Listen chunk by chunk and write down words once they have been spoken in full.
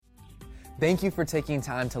Thank you for taking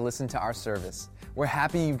time to listen to our service. We're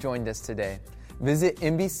happy you've joined us today. Visit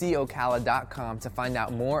NBCOcala.com to find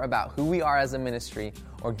out more about who we are as a ministry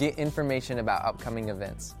or get information about upcoming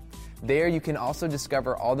events. There you can also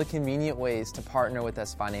discover all the convenient ways to partner with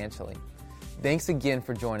us financially. Thanks again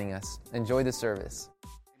for joining us. Enjoy the service.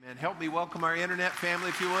 Amen. Help me welcome our internet family,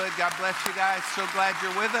 if you would. God bless you guys. So glad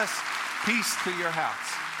you're with us. Peace to your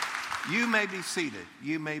house. You may be seated.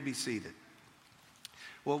 You may be seated.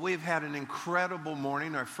 Well, we've had an incredible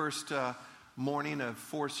morning, our first morning of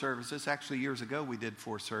 4 services. Actually, years ago, we did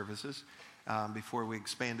 4 services before we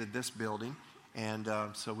expanded this building. And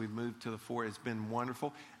so we've moved to the 4. It's been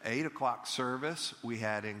wonderful. 8 o'clock service, we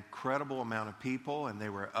had an incredible amount of people, and they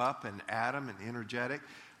were up and at 'em and energetic.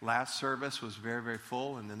 Last service was very, very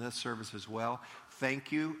full, and then this service as well.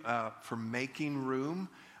 Thank you for making room.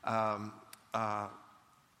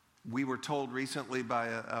 We were told recently by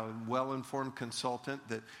a well-informed consultant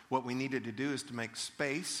that what we needed to do is to make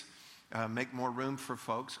space, make more room for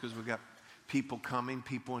folks, because we've got people coming,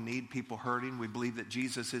 people in need, people hurting. We believe that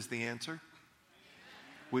Jesus is the answer.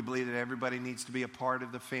 We believe that everybody needs to be a part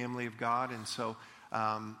of the family of God, and so,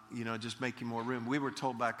 just making more room. We were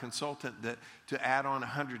told by a consultant that to add on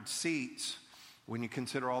 100 seats, when you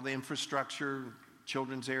consider all the infrastructure,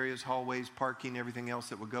 children's areas, hallways, parking, everything else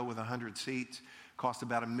that would go with 100 seats, cost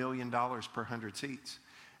about $1 million per 100 seats.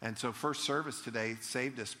 And so first service today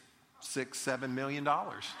saved us $6-7 million,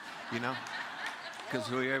 because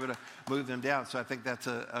we were able to move them down. So I think that's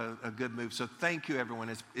a good move. So thank you,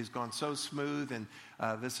 everyone. It's gone so smooth, and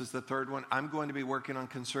this is the 3rd one. I'm going to be working on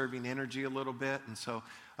conserving energy a little bit, and so,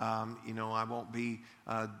 I won't be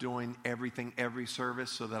doing everything every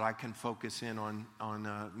service so that I can focus in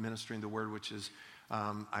on ministering the word, which is,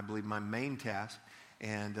 I believe, my main task.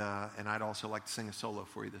 And I'd also like to sing a solo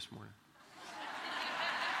for you this morning.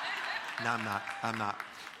 No, I'm not.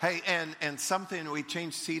 Hey, and something, we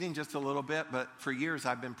changed seating just a little bit, but for years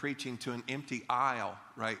I've been preaching to an empty aisle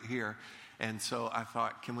right here. And so I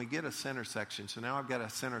thought, can we get a center section? So now I've got a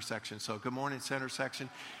center section. So good morning, center section.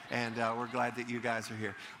 And we're glad that you guys are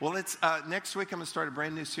here. Well, next week I'm going to start a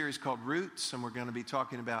brand new series called Roots, and we're going to be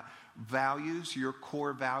talking about values, your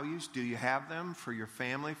core values. Do you have them for your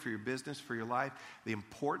family, for your business, for your life? The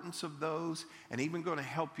importance of those, and even going to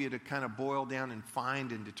help you to kind of boil down and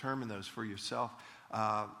find and determine those for yourself.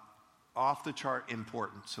 Off the chart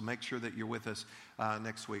important. So make sure that you're with us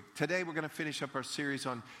next week. Today we're going to finish up our series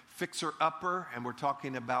on Fixer Upper, and we're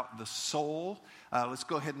talking about the soul. Let's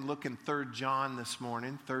go ahead and look in 3 John this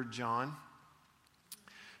morning. 3 John.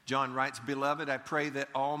 John writes, "Beloved, I pray that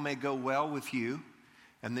all may go well with you,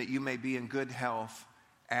 and that you may be in good health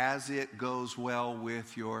as it goes well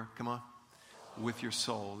with your," with your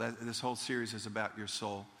soul. This whole series is about your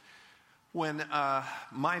soul. When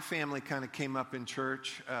my family kind of came up in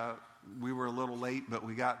church, we were a little late, but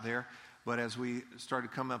we got there. But as we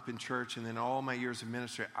started coming up in church, and then all my years of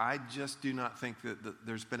ministry, I just do not think that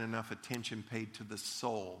there's been enough attention paid to the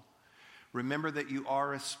soul. Remember that you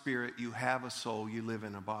are a spirit, you have a soul, you live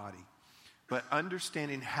in a body. But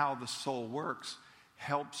understanding how the soul works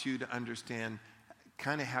helps you to understand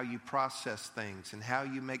kind of how you process things and how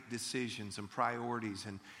you make decisions and priorities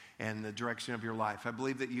and the direction of your life. I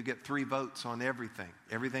believe that you get 3 votes on everything.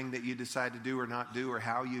 Everything that you decide to do or not do, or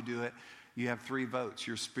how you do it, you have 3 votes.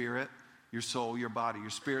 Your spirit, your soul, your body.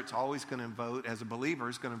 Your spirit's always going to vote, as a believer,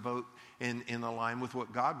 is going to vote in line with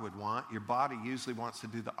what God would want. Your body usually wants to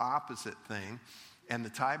do the opposite thing, and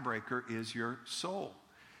the tiebreaker is your soul.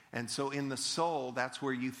 And so in the soul, that's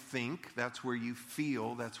where you think, that's where you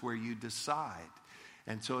feel, that's where you decide.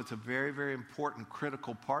 And so it's a very, very important,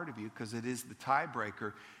 critical part of you, because it is the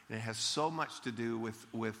tiebreaker, and it has so much to do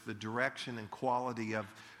with the direction and quality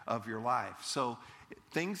of your life. So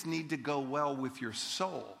things need to go well with your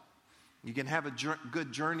soul. You can have a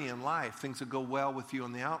good journey in life. Things will go well with you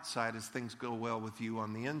on the outside as things go well with you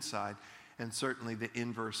on the inside. And certainly the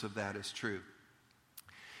inverse of that is true.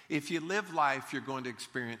 If you live life, you're going to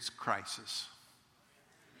experience crisis.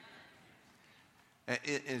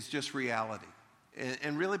 It is just reality.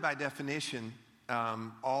 And really, by definition,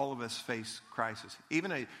 all of us face crisis.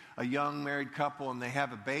 Even a young married couple, and they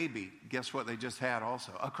have a baby, guess what they just had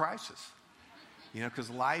also? A crisis. Because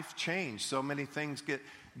life changed. So many things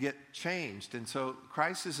get changed. And so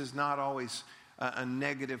crisis is not always a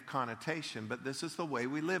negative connotation, but this is the way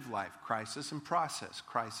we live life. Crisis and process,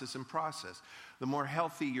 crisis and process. The more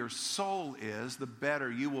healthy your soul is, the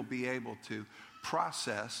better you will be able to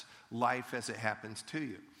process life as it happens to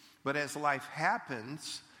you. But as life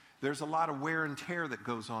happens, there's a lot of wear and tear that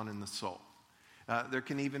goes on in the soul. There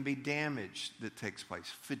can even be damage that takes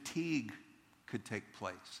place. Fatigue could take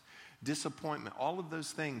place. disappointment, all of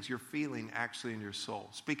those things you're feeling actually in your soul.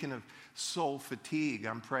 Speaking of soul fatigue,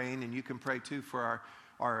 I'm praying, and you can pray too, for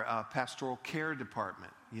our pastoral care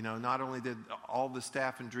department. You know, not only did all the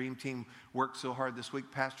staff and Dream Team work so hard this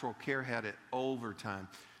week, pastoral care had it overtime.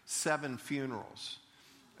 7 funerals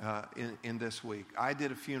in this week. I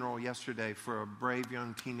did a funeral yesterday for a brave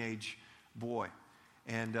young teenage boy,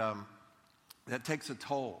 and that takes a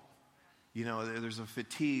toll. You know, there's a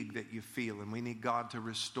fatigue that you feel, and we need God to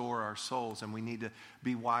restore our souls, and we need to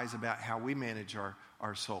be wise about how we manage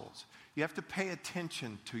our souls. You have to pay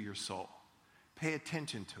attention to your soul. Pay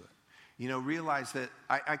attention to it. You know, realize that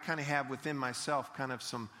I kind of have within myself kind of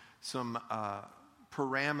some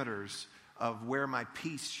parameters of where my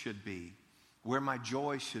peace should be, where my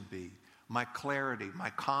joy should be, my clarity, my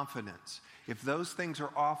confidence. If those things are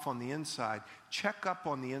off on the inside, check up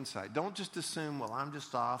on the inside. Don't just assume, well, I'm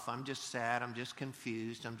just off, I'm just sad, I'm just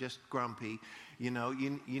confused, I'm just grumpy. You know,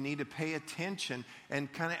 you need to pay attention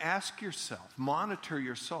and kind of ask yourself, monitor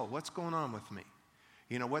your soul. What's going on with me?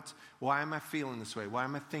 You know, why am I feeling this way? Why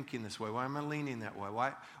am I thinking this way? Why am I leaning that way?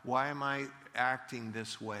 Why am I acting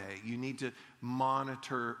this way? You need to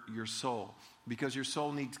monitor your soul, because your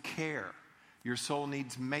soul needs care. Your soul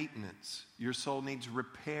needs maintenance. Your soul needs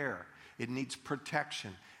repair. It needs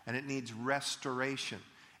protection, and it needs restoration.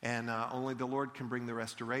 And only the Lord can bring the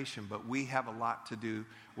restoration, but we have a lot to do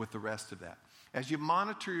with the rest of that. As you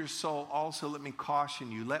monitor your soul, also let me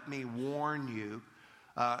caution you, let me warn you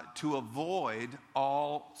to avoid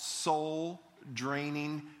all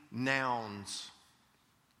soul-draining nouns.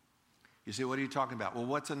 You say, what are you talking about? Well,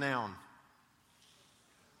 what's a noun?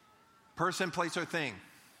 Person, place, or thing.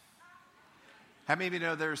 How many of you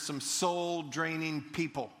know there's some soul-draining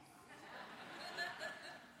people?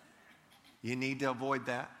 You need to avoid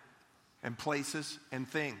that, and places and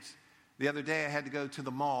things. The other day I had to go to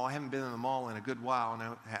the mall. I haven't been in the mall in a good while,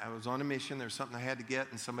 and I was on a mission. There was something I had to get,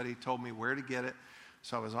 and somebody told me where to get it.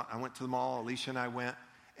 So I went to the mall. Alicia and I went.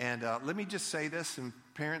 And let me just say this, and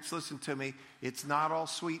parents, listen to me. It's not all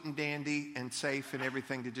sweet and dandy and safe and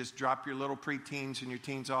everything to just drop your little preteens and your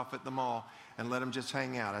teens off at the mall and let them just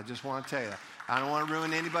hang out. I just want to tell you, I don't want to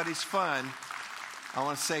ruin anybody's fun. I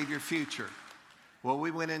want to save your future. Well,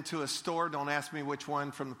 we went into a store. Don't ask me which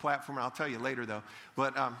one from the platform. I'll tell you later, though.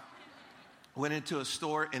 But went into a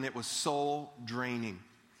store, and it was soul draining.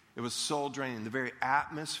 It was soul draining. The very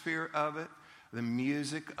atmosphere of it, the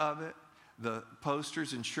music of it, the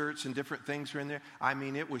posters and shirts and different things were in there. I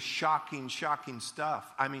mean, it was shocking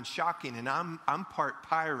stuff. I mean, shocking. And I'm part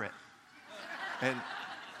pirate. And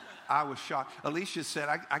I was shocked. Alicia said,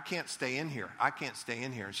 I can't stay in here. I can't stay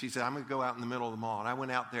in here. And she said, I'm going to go out in the middle of the mall. And I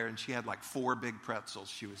went out there, and she had like 4 big pretzels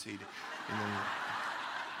she was eating. And then,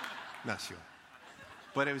 not sure.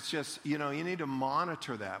 But it was just, you know, you need to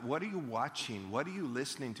monitor that. What are you watching? What are you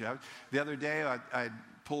listening to? The other day, I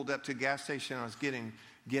pulled up to a gas station. I was getting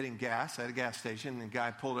gas at a gas station. And the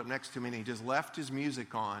guy pulled up next to me, and he just left his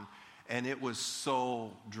music on. And it was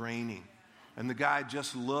soul draining. And the guy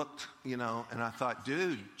just looked, you know, and I thought,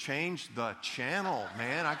 dude, change the channel,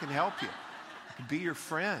 man. I can help you. I can be your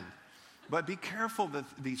friend. But be careful of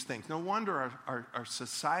these things. No wonder our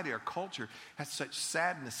society, our culture has such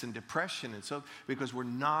sadness and depression. And so, because we're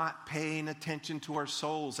not paying attention to our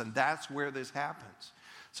souls, and that's where this happens.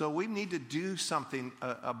 So we need to do something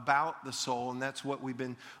about the soul, and that's what we've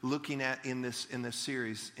been looking at in this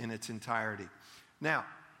series in its entirety. Now,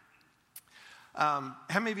 how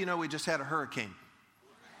many of you know we just had a hurricane?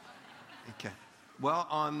 Okay. Well,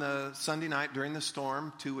 on the Sunday night during the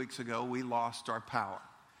storm 2 weeks ago, we lost our power.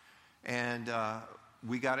 And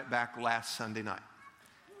we got it back last Sunday night.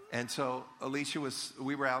 And so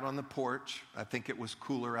we were out on the porch. I think it was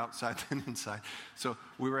cooler outside than inside. So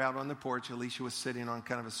we were out on the porch. Alicia was sitting on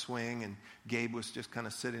kind of a swing, and Gabe was just kind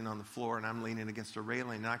of sitting on the floor, and I'm leaning against a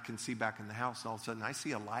railing, and I can see back in the house, and all of a sudden I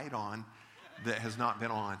see a light on that has not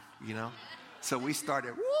been on, you know? So we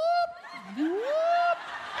started, whoop, whoop,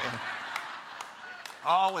 and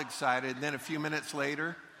all excited. And then a few minutes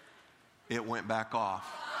later, it went back off.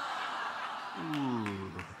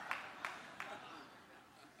 Ooh.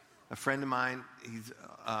 A friend of mine, he's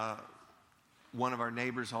one of our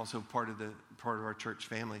neighbors, also part of our church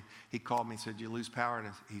family. He called me and said, "Did you lose power?" And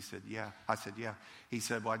he said, "Yeah." I said, "Yeah." He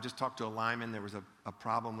said, "Well, I just talked to a lineman. There was a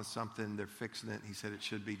problem with something. They're fixing it." He said, "It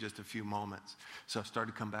should be just a few moments." So I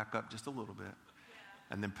started to come back up just a little bit.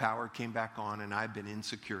 And then power came back on, and I've been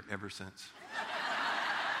insecure ever since.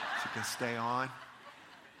 So you can stay on.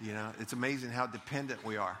 You know, it's amazing how dependent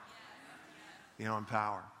we are, you know, on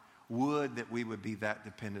power. Would that we would be that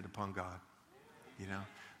dependent upon God, you know.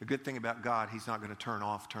 The good thing about God, he's not going to turn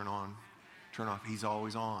off, turn on. turn off. He's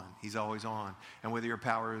always on. He's always on. And whether your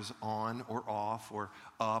power is on or off or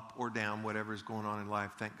up or down, whatever is going on in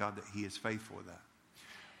life, thank God that he is faithful with that.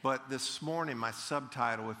 But this morning, my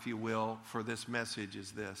subtitle, if you will, for this message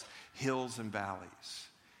is this: Hills and Valleys.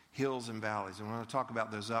 Hills and valleys. And when I talk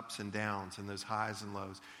about those ups and downs and those highs and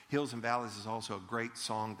lows, Hills and Valleys is also a great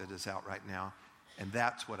song that is out right now. And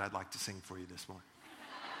that's what I'd like to sing for you this morning.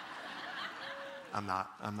 I'm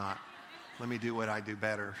not. Let me do what I do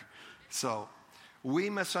better. So we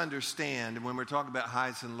must understand, when we're talking about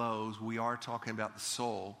highs and lows, we are talking about the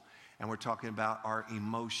soul, and we're talking about our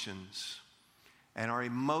emotions. And our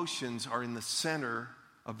emotions are in the center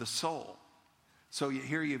of the soul. So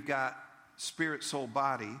here you've got spirit, soul,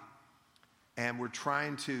 body, and we're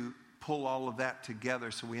trying to pull all of that together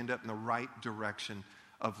so we end up in the right direction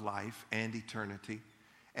of life and eternity.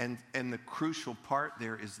 And the crucial part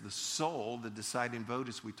there is the soul, the deciding vote,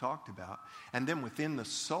 as we talked about. And then within the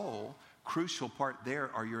soul, crucial part there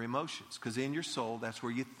are your emotions. Because in your soul, that's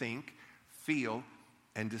where you think, feel,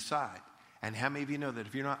 and decide. And how many of you know that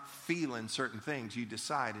if you're not feeling certain things, you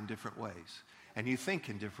decide in different ways? And you think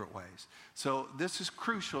in different ways. So this is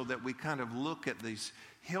crucial that we kind of look at these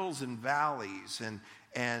hills and valleys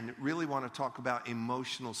and really want to talk about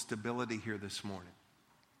emotional stability here this morning.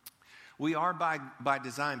 We are by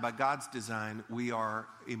design, by God's design, we are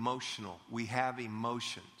emotional. We have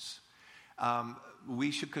emotions.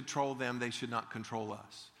 We should control them. They should not control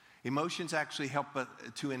us. Emotions actually help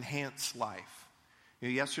to enhance life. You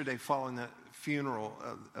know, yesterday, following the funeral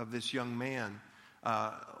of this young man,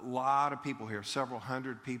 a lot of people here, several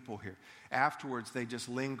hundred people here. Afterwards, they just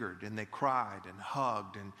lingered and they cried and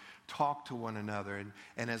hugged and talked to one another.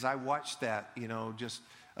 And as I watched that, you know, just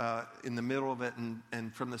in the middle of it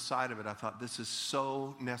and from the side of it, I thought this is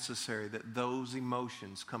so necessary that those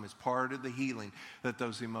emotions come as part of the healing, that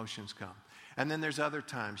those emotions come. And then there's other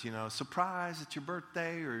times, you know, surprise, it's your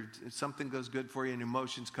birthday, or something goes good for you and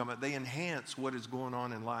emotions come up. They enhance what is going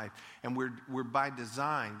on in life. And we're by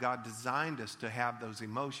design. God designed us to have those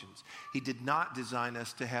emotions. He did not design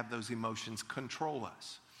us to have those emotions control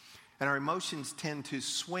us. And our emotions tend to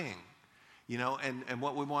swing, you know, and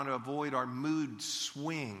what we want to avoid are mood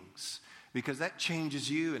swings, because that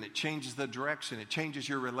changes you and it changes the direction. It changes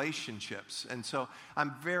your relationships. And so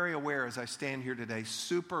I'm very aware as I stand here today,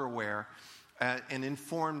 super aware and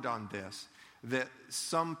informed on this, that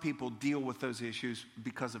some people deal with those issues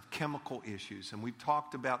because of chemical issues. And we've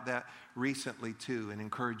talked about that recently too, and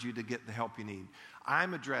encourage you to get the help you need.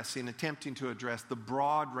 I'm attempting to address the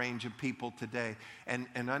broad range of people today and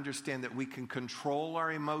understand that we can control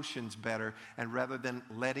our emotions better, and rather than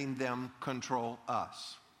letting them control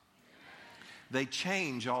us. They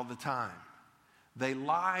change all the time. They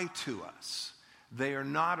lie to us. They are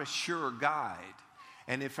not a sure guide.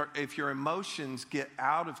 And if your emotions get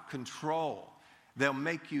out of control, they'll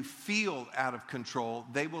make you feel out of control.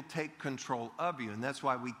 They will take control of you. And that's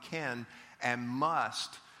why we can and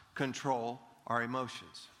must control our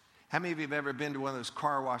emotions. How many of you have ever been to one of those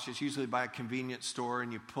car washes, usually by a convenience store,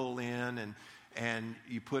 and you pull in and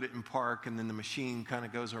you put it in park, and then the machine kind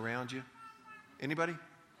of goes around you? Anybody?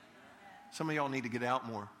 Some of y'all need to get out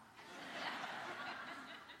more.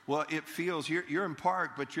 Well, it feels, you're in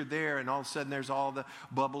park, but you're there, and all of a sudden there's all the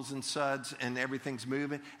bubbles and suds, and everything's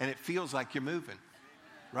moving, and it feels like you're moving,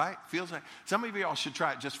 right? Feels like. Some of y'all should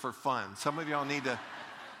try it just for fun. Some of y'all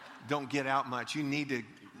don't get out much. You need to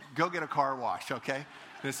go get a car wash, okay?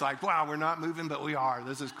 And it's like, wow, we're not moving, but we are.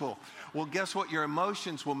 This is cool. Well, guess what? Your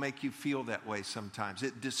emotions will make you feel that way sometimes.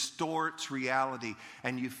 It distorts reality,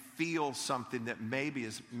 and you feel something that maybe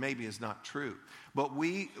is not true. But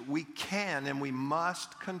we can and we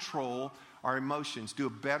must control our emotions, do a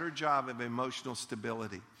better job of emotional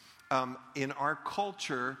stability. In our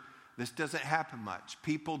culture, this doesn't happen much.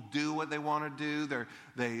 People do what they want to do.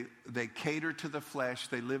 They cater to the flesh.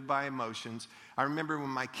 They live by emotions. I remember when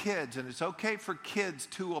my kids, and it's okay for kids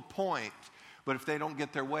to a point, but if they didn't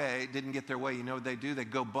get their way, you know what they do? They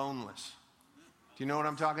go boneless. Do you know what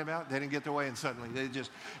I'm talking about? They didn't get their way, and suddenly they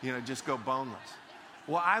just go boneless.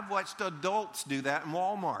 Well, I've watched adults do that in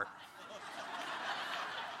Walmart.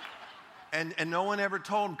 And no one ever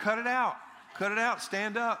told them, cut it out. Cut it out.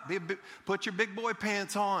 Stand up. Put your big boy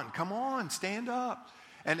pants on. Come on, stand up.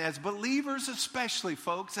 And as believers especially,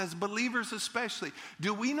 folks,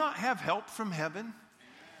 do we not have help from heaven?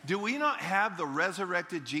 Do we not have the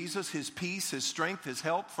resurrected Jesus, his peace, his strength, his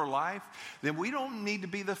help for life? Then we don't need to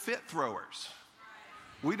be the fit throwers.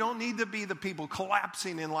 We don't need to be the people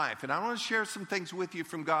collapsing in life. And I want to share some things with you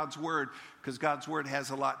from God's Word, because God's Word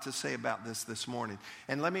has a lot to say about this morning.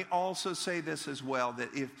 And let me also say this as well, that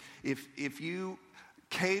if you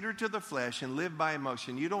cater to the flesh and live by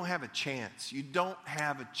emotion, you don't have a chance. You don't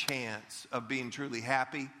have a chance of being truly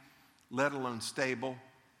happy, let alone stable.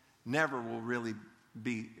 Never will really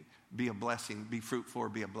be a blessing, be fruitful or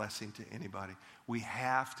be a blessing to anybody. We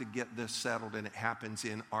have to get this settled, and it happens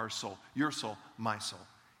in our soul. Your soul, my soul.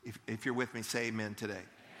 If you're with me, say amen today. Amen.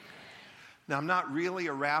 Now, I'm not really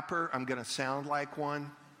a rapper. I'm going to sound like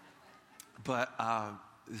one. But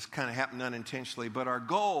this kind of happened unintentionally. But our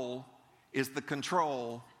goal is the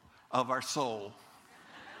control of our soul.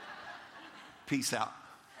 Peace out.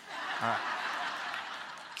 All right.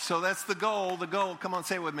 So that's the goal. The goal, come on,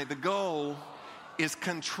 say it with me. The goal is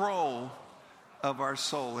control of our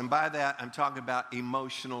soul. And by that, I'm talking about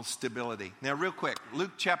emotional stability. Now, real quick,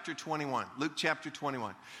 Luke chapter 21. Luke chapter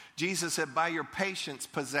 21. Jesus said, by your patience,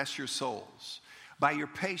 possess your souls. By your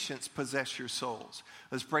patience, possess your souls.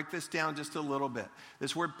 Let's break this down just a little bit.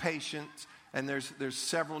 This word patience, and there's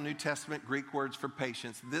several New Testament Greek words for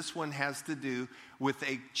patience. This one has to do with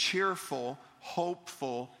a cheerful,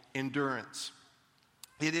 hopeful endurance.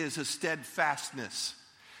 It is a steadfastness.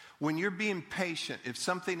 When you're being patient, if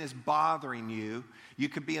something is bothering you, you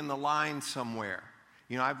could be in the line somewhere.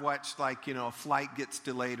 You know, I've watched a flight gets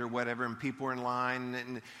delayed or whatever, and people are in line,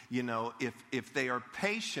 and, if they are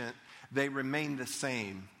patient, they remain the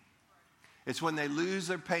same. It's when they lose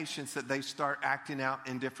their patience that they start acting out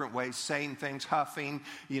in different ways, saying things, huffing,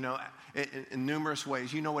 in numerous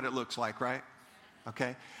ways. You know what it looks like, right?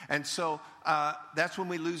 Okay? And so that's when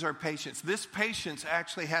we lose our patience. This patience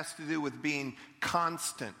actually has to do with being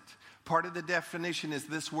constant. Part of the definition is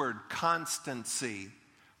this word, constancy.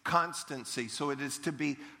 Constancy. So it is to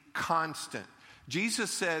be constant. Jesus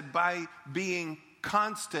said by being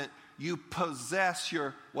constant, you possess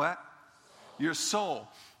your what? Your soul.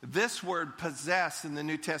 This word possess in the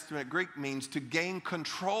New Testament Greek means to gain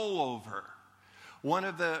control over. One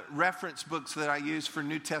of the reference books that I use for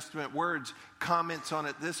New Testament words comments on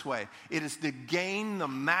it this way. It is to gain the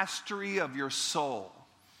mastery of your soul.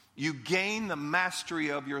 You gain the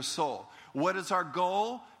mastery of your soul. What is our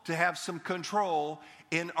goal? To have some control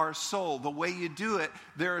in our soul. The way you do it,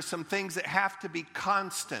 there are some things that have to be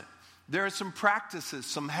constant. There are some practices,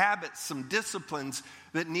 some habits, some disciplines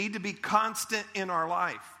that need to be constant in our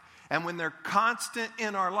life. And when they're constant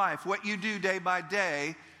in our life, what you do day by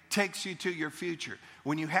day takes you to your future.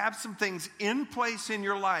 When you have some things in place in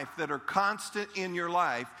your life that are constant in your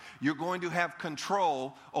life, you're going to have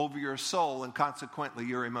control over your soul and consequently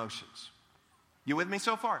your emotions. You with me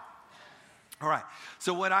so far? All right.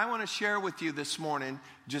 So what I want to share with you this morning,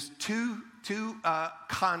 just two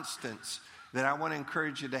constants that I want to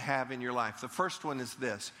encourage you to have in your life. The first one is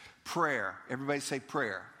this, prayer. Everybody say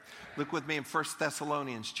prayer. Look with me in 1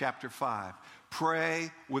 Thessalonians chapter 5.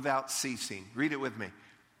 Pray without ceasing. Read it with me.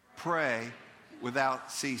 Pray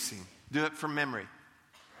without ceasing. Do it from memory.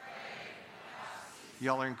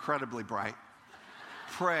 Y'all are incredibly bright.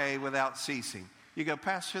 Pray without ceasing. You go,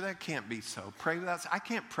 Pastor, that can't be so. I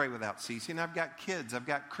can't pray without ceasing. I've got kids. I've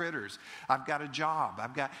got critters. I've got a job.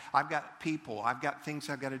 I've got people. I've got things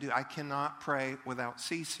I've got to do. I cannot pray without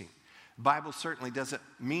ceasing. The Bible certainly doesn't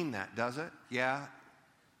mean that, does it? Yeah,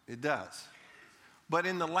 it does. But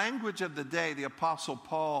in the language of the day, the Apostle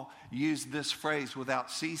Paul used this phrase,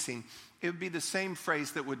 without ceasing. It would be the same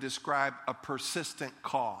phrase that would describe a persistent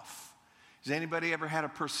cough. Has anybody ever had a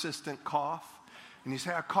persistent cough? And you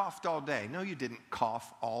say, I coughed all day. No, you didn't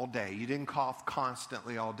cough all day. You didn't cough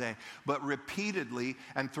constantly all day. But repeatedly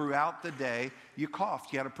and throughout the day, you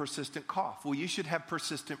coughed. You had a persistent cough. Well, you should have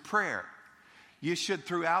persistent prayer. You should,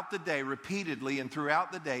 throughout the day, repeatedly and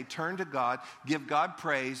throughout the day, turn to God, give God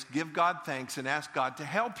praise, give God thanks, and ask God to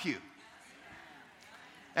help you.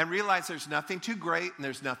 And realize there's nothing too great and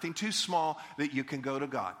there's nothing too small that you can go to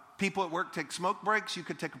God. People at work take smoke breaks. You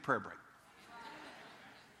could take a prayer break.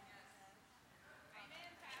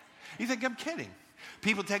 You think I'm kidding?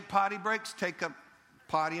 People take potty breaks, take a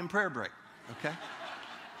potty and prayer break, okay?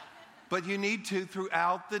 But you need to,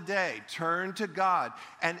 throughout the day, turn to God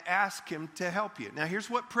and ask Him to help you. Now, here's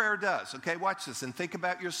what prayer does, okay? Watch this and think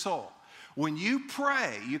about your soul. When you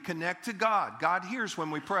pray, you connect to God. God hears when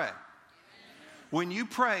we pray. When you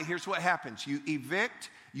pray, here's what happens. You evict,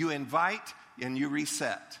 you invite, and you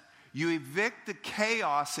reset. You evict the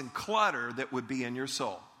chaos and clutter that would be in your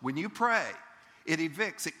soul. When you pray, it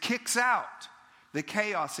evicts, it kicks out the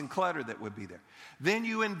chaos and clutter that would be there. Then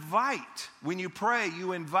you invite, when you pray,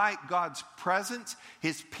 you invite God's presence,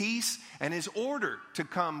 His peace, and His order to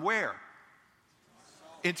come where?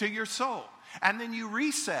 Into your soul. And then you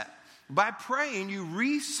reset. By praying, you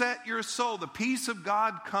reset your soul. The peace of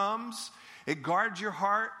God comes It guards your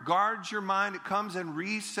heart, guards your mind. It comes and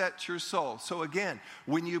resets your soul. So again,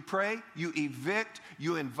 when you pray, you evict,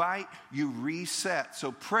 you invite, you reset.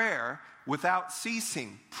 So prayer without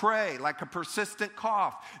ceasing. Pray like a persistent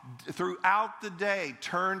cough. Throughout the day,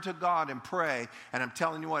 turn to God and pray. And I'm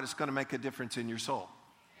telling you what, it's going to make a difference in your soul.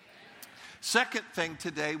 Second thing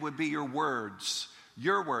today would be your words.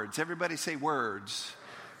 Your words. Everybody say words.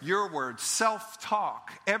 Your words.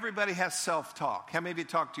 Self-talk. Everybody has self-talk. How many of you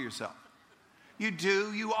talk to yourself? You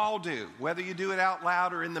do. You all do. Whether you do it out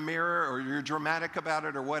loud or in the mirror or you're dramatic about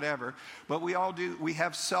it or whatever. But we all do. We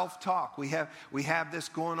have self-talk. We have this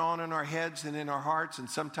going on in our heads and in our hearts, and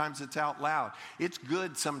sometimes it's out loud. It's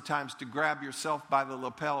good sometimes to grab yourself by the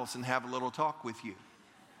lapels and have a little talk with you.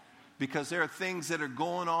 Because there are things that are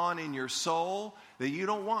going on in your soul that you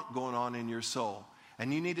don't want going on in your soul.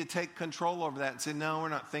 And you need to take control over that and say, no, we're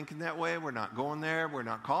not thinking that way. We're not going there. We're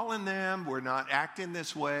not calling them. We're not acting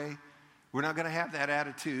this way. We're not going to have that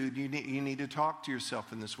attitude. You need to talk to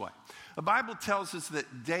yourself in this way. The Bible tells us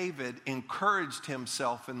that David encouraged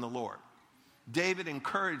himself in the Lord. David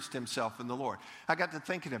encouraged himself in the Lord. I got to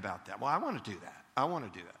thinking about that. Well, I want to do that. I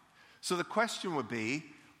want to do that. So the question would be,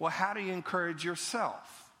 well, how do you encourage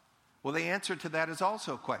yourself? Well, the answer to that is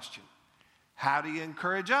also a question. How do you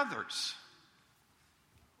encourage others?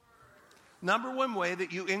 Number one way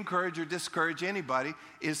that you encourage or discourage anybody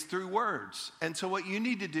is through words. And so what you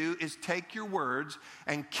need to do is take your words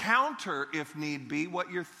and counter, if need be, what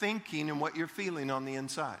you're thinking and what you're feeling on the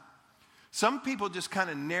inside. Some people just kind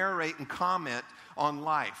of narrate and comment on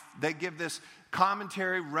life. They give this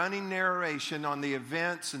commentary, running narration on the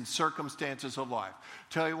events and circumstances of life.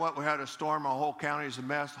 Tell you what, we had a storm, our whole county is a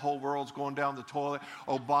mess, the whole world's going down the toilet.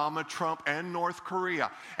 Obama, Trump, and North Korea.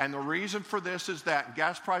 And the reason for this is that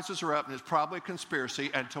gas prices are up and it's probably a conspiracy,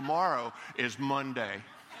 and tomorrow is Monday.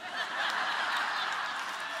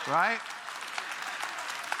 Right?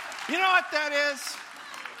 You know what that is?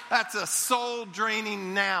 That's a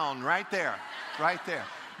soul-draining noun right there. Right there.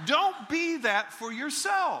 Don't be that for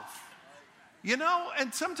yourself. You know,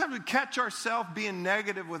 and sometimes we catch ourselves being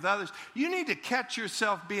negative with others. You need to catch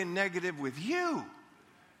yourself being negative with you.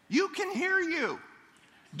 You can hear you.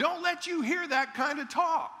 Don't let you hear that kind of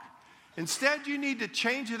talk. Instead, you need to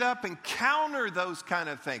change it up and counter those kind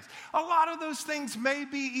of things. A lot of those things may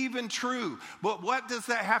be even true, but what does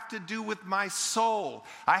that have to do with my soul?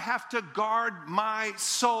 I have to guard my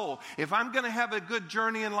soul. If I'm going to have a good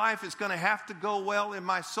journey in life, it's going to have to go well in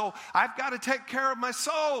my soul. I've got to take care of my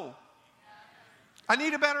soul. I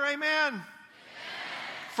need a better amen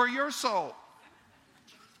for your soul.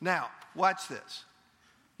 Now, watch this.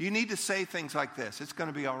 You need to say things like this. It's going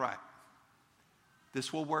to be all right.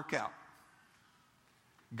 This will work out.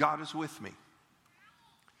 God is with me.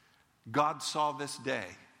 God saw this day.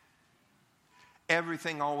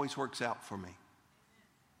 Everything always works out for me.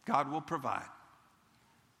 God will provide.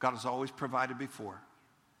 God has always provided before.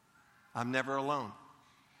 I'm never alone.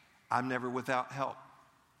 I'm never without help.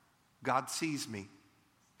 God sees me.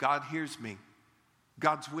 God hears me.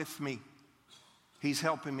 God's with me. He's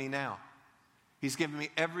helping me now. He's given me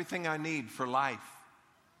everything I need for life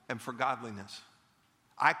and for godliness.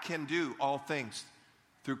 I can do all things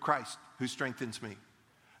through Christ who strengthens me.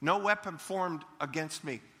 No weapon formed against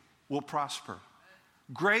me will prosper.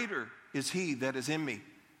 Greater is he that is in me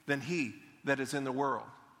than he that is in the world.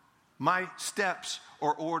 My steps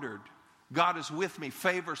are ordered. God is with me.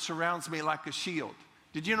 Favor surrounds me like a shield.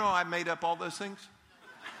 Did you know I made up all those things?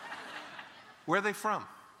 Where are they from?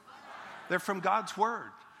 They're from God's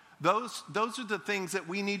word. Those are the things that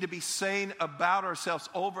we need to be saying about ourselves,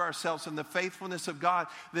 over ourselves, and the faithfulness of God,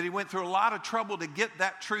 that he went through a lot of trouble to get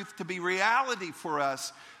that truth to be reality for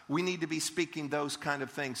us. We need to be speaking those kind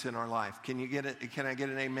of things in our life. Can you get it? Can I get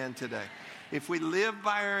an amen today? If we live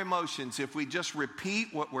by our emotions, if we just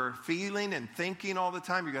repeat what we're feeling and thinking all the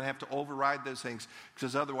time, you're going to have to override those things,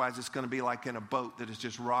 because otherwise it's going to be like in a boat that is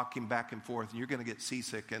just rocking back and forth, and you're going to get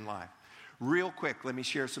seasick in life. Real quick, let me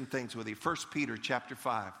share some things with you. 1 Peter chapter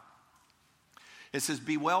 5. It says,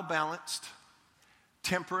 be well balanced,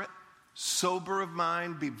 temperate, sober of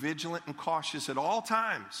mind, be vigilant and cautious at all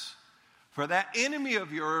times. For that enemy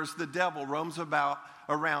of yours, the devil, roams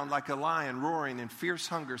around like a lion, roaring in fierce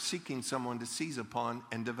hunger, seeking someone to seize upon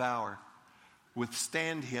and devour.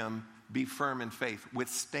 Withstand him, be firm in faith.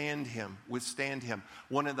 Withstand him, withstand him.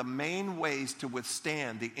 One of the main ways to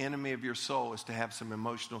withstand the enemy of your soul is to have some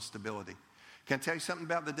emotional stability. Can I tell you something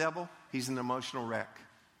about the devil? He's an emotional wreck.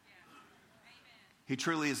 He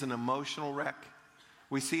truly is an emotional wreck.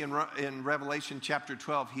 We see in Revelation chapter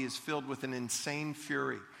 12, he is filled with an insane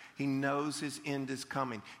fury. He knows his end is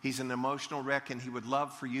coming. He's an emotional wreck, and he would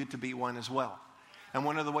love for you to be one as well. And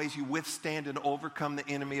one of the ways you withstand and overcome the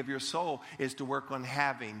enemy of your soul is to work on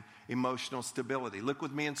having emotional stability. Look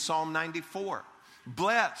with me in Psalm 94.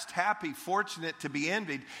 Blessed, happy, fortunate, to be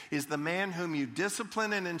envied is the man whom you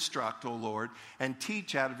discipline and instruct, O Lord, and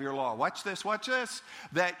teach out of your law. Watch this, watch this.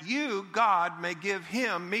 That you, God, may give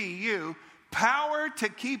him, me, you, power to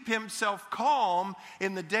keep himself calm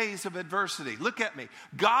in the days of adversity. Look at me.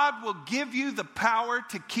 God will give you the power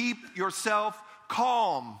to keep yourself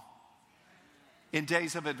calm in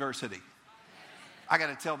days of adversity. I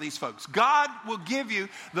got to tell these folks, God will give you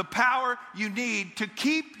the power you need to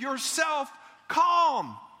keep yourself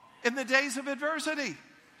calm in the days of adversity.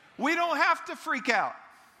 We don't have to freak out.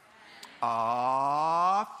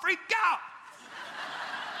 Freak out.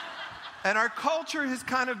 And our culture has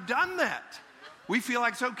kind of done that. We feel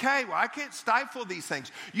like it's okay. Well, I can't stifle these things.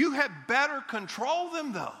 You had better control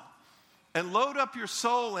them, though, and load up your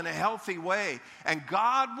soul in a healthy way. And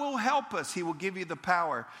God will help us. He will give you the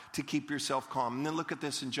power to keep yourself calm. And then look at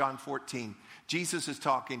this in John 14. Jesus is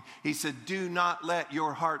talking. He said, do not let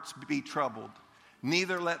your hearts be troubled.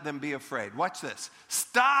 Neither let them be afraid. Watch this.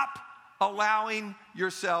 Stop allowing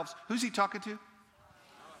yourselves. Who's he talking to?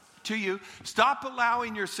 To you. Stop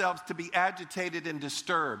allowing yourselves to be agitated and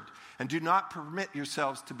disturbed. And do not permit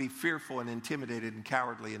yourselves to be fearful and intimidated and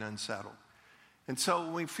cowardly and unsettled. And so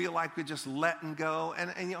when we feel like we're just letting go,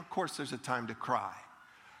 and you know, of course there's a time to cry.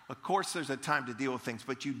 Of course there's a time to deal with things,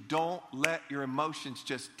 but you don't let your emotions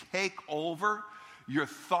just take over your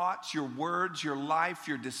thoughts, your words, your life,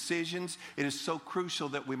 your decisions. It is so crucial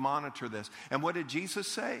that we monitor this. And what did Jesus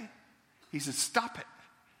say? He said, stop it.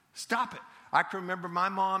 Stop it. I can remember my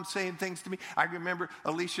mom saying things to me. I remember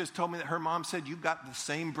Alicia's told me that her mom said, you've got the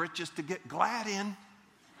same britches to get glad in.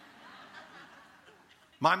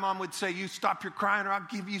 My mom would say, you stop your crying or I'll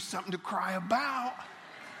give you something to cry about.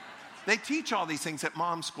 They teach all these things at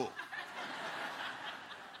mom school.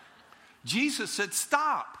 Jesus said,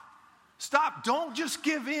 stop. Stop. Don't just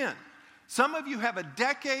give in. Some of you have a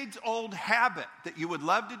decades-old habit that you would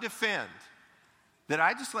love to defend that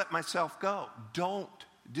I just let myself go. Don't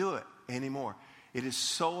do it anymore. It is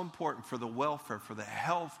so important for the welfare, for the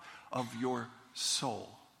health of your soul.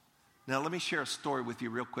 Now, let me share a story with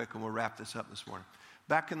you real quick and we'll wrap this up this morning.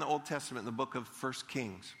 Back in the Old Testament, in the book of 1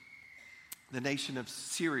 Kings, the nation of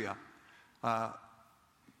Syria,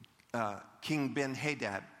 King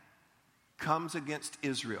Ben-Hadad comes against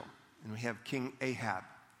Israel. And we have King Ahab.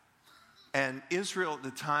 And Israel at the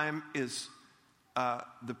time is,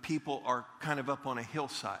 the people are kind of up on a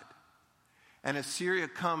hillside. And as Syria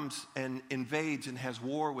comes and invades and has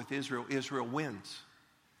war with Israel, Israel wins.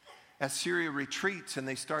 As Syria retreats and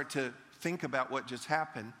they start to think about what just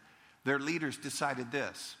happened, their leaders decided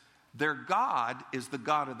this. Their God is the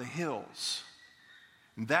God of the hills.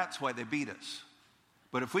 And that's why they beat us.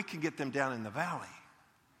 But if we can get them down in the valley,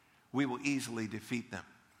 we will easily defeat them.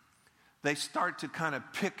 They start to kind of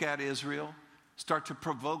pick at Israel, start to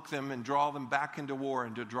provoke them and draw them back into war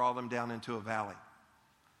and to draw them down into a valley.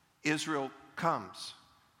 Israel comes.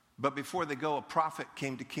 But before they go, a prophet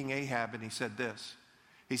came to King Ahab and he said this.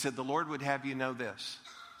 He said, the Lord would have you know this,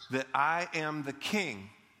 that I am the king.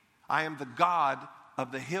 I am the God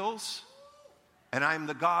of the hills and I am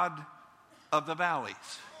the God of the valleys.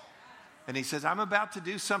 And he says, I'm about to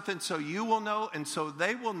do something so you will know and so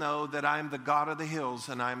they will know that I am the God of the hills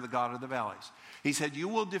and I am the God of the valleys. He said, you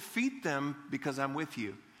will defeat them because I'm with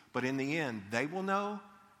you. But in the end, they will know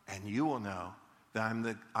and you will know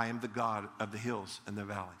that I am the God of the hills and the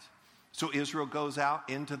valleys. So Israel goes out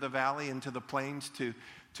into the valley, into the plains to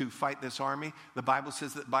fight this army. The Bible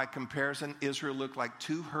says that by comparison, Israel looked like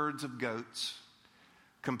 2 herds of goats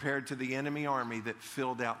compared to the enemy army that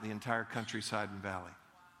filled out the entire countryside and valley.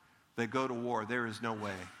 They go to war. There is no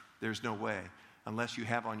way. There's no way unless you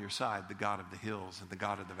have on your side the God of the hills and the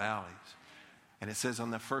God of the valleys. And it says on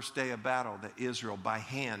the first day of battle that Israel by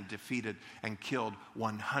hand defeated and killed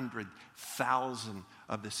 100,000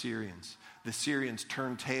 of the Syrians. The Syrians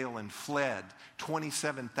turned tail and fled.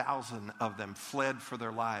 27,000 of them fled for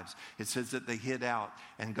their lives. It says that they hid out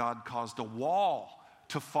and God caused a wall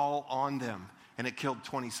to fall on them and it killed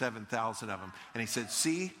 27,000 of them. And he said,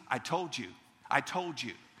 see, I told you.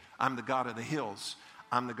 I'm the God of the hills.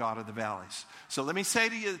 I'm the God of the valleys. So let me say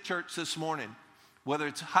to you, church, this morning, whether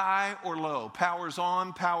it's high or low, power's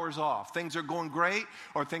on, power's off. Things are going great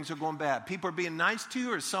or things are going bad. People are being nice to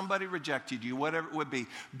you or somebody rejected you, whatever it would be.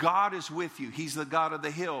 God is with you. He's the God of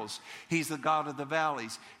the hills. He's the God of the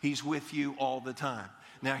valleys. He's with you all the time.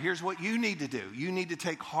 Now, here's what you need to do. You need to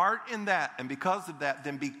take heart in that. And because of that,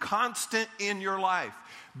 then be constant in your life.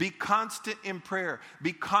 Be constant in prayer.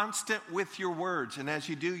 Be constant with your words. And as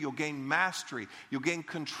you do, you'll gain mastery. You'll gain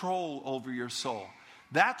control over your soul.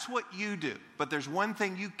 That's what you do. But there's one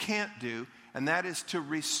thing you can't do, and that is to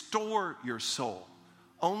restore your soul.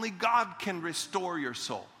 Only God can restore your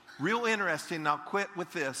soul. Real interesting, and I'll quit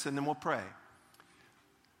with this and then we'll pray.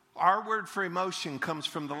 Our word for emotion comes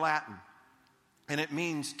from the Latin, and it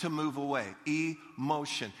means to move away.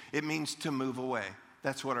 Emotion. It means to move away.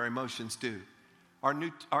 That's what our emotions do.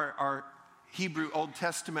 Our Hebrew Old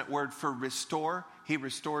Testament word for restore, he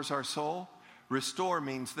restores our soul. Restore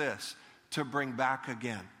means this, to bring back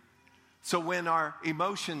again. So when our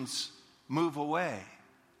emotions move away,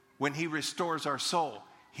 when he restores our soul,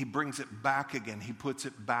 he brings it back again. He puts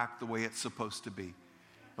it back the way it's supposed to be.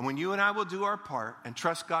 And when you and I will do our part and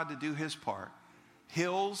trust God to do his part,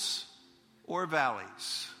 hills or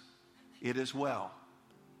valleys, it is well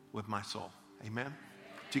with my soul. Amen?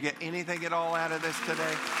 Did you get anything at all out of this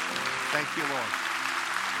today? Thank you, Lord.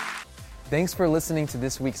 Thanks for listening to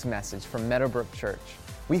this week's message from Meadowbrook Church.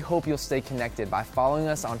 We hope you'll stay connected by following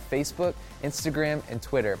us on Facebook, Instagram, and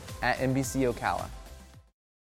Twitter at NBC Ocala.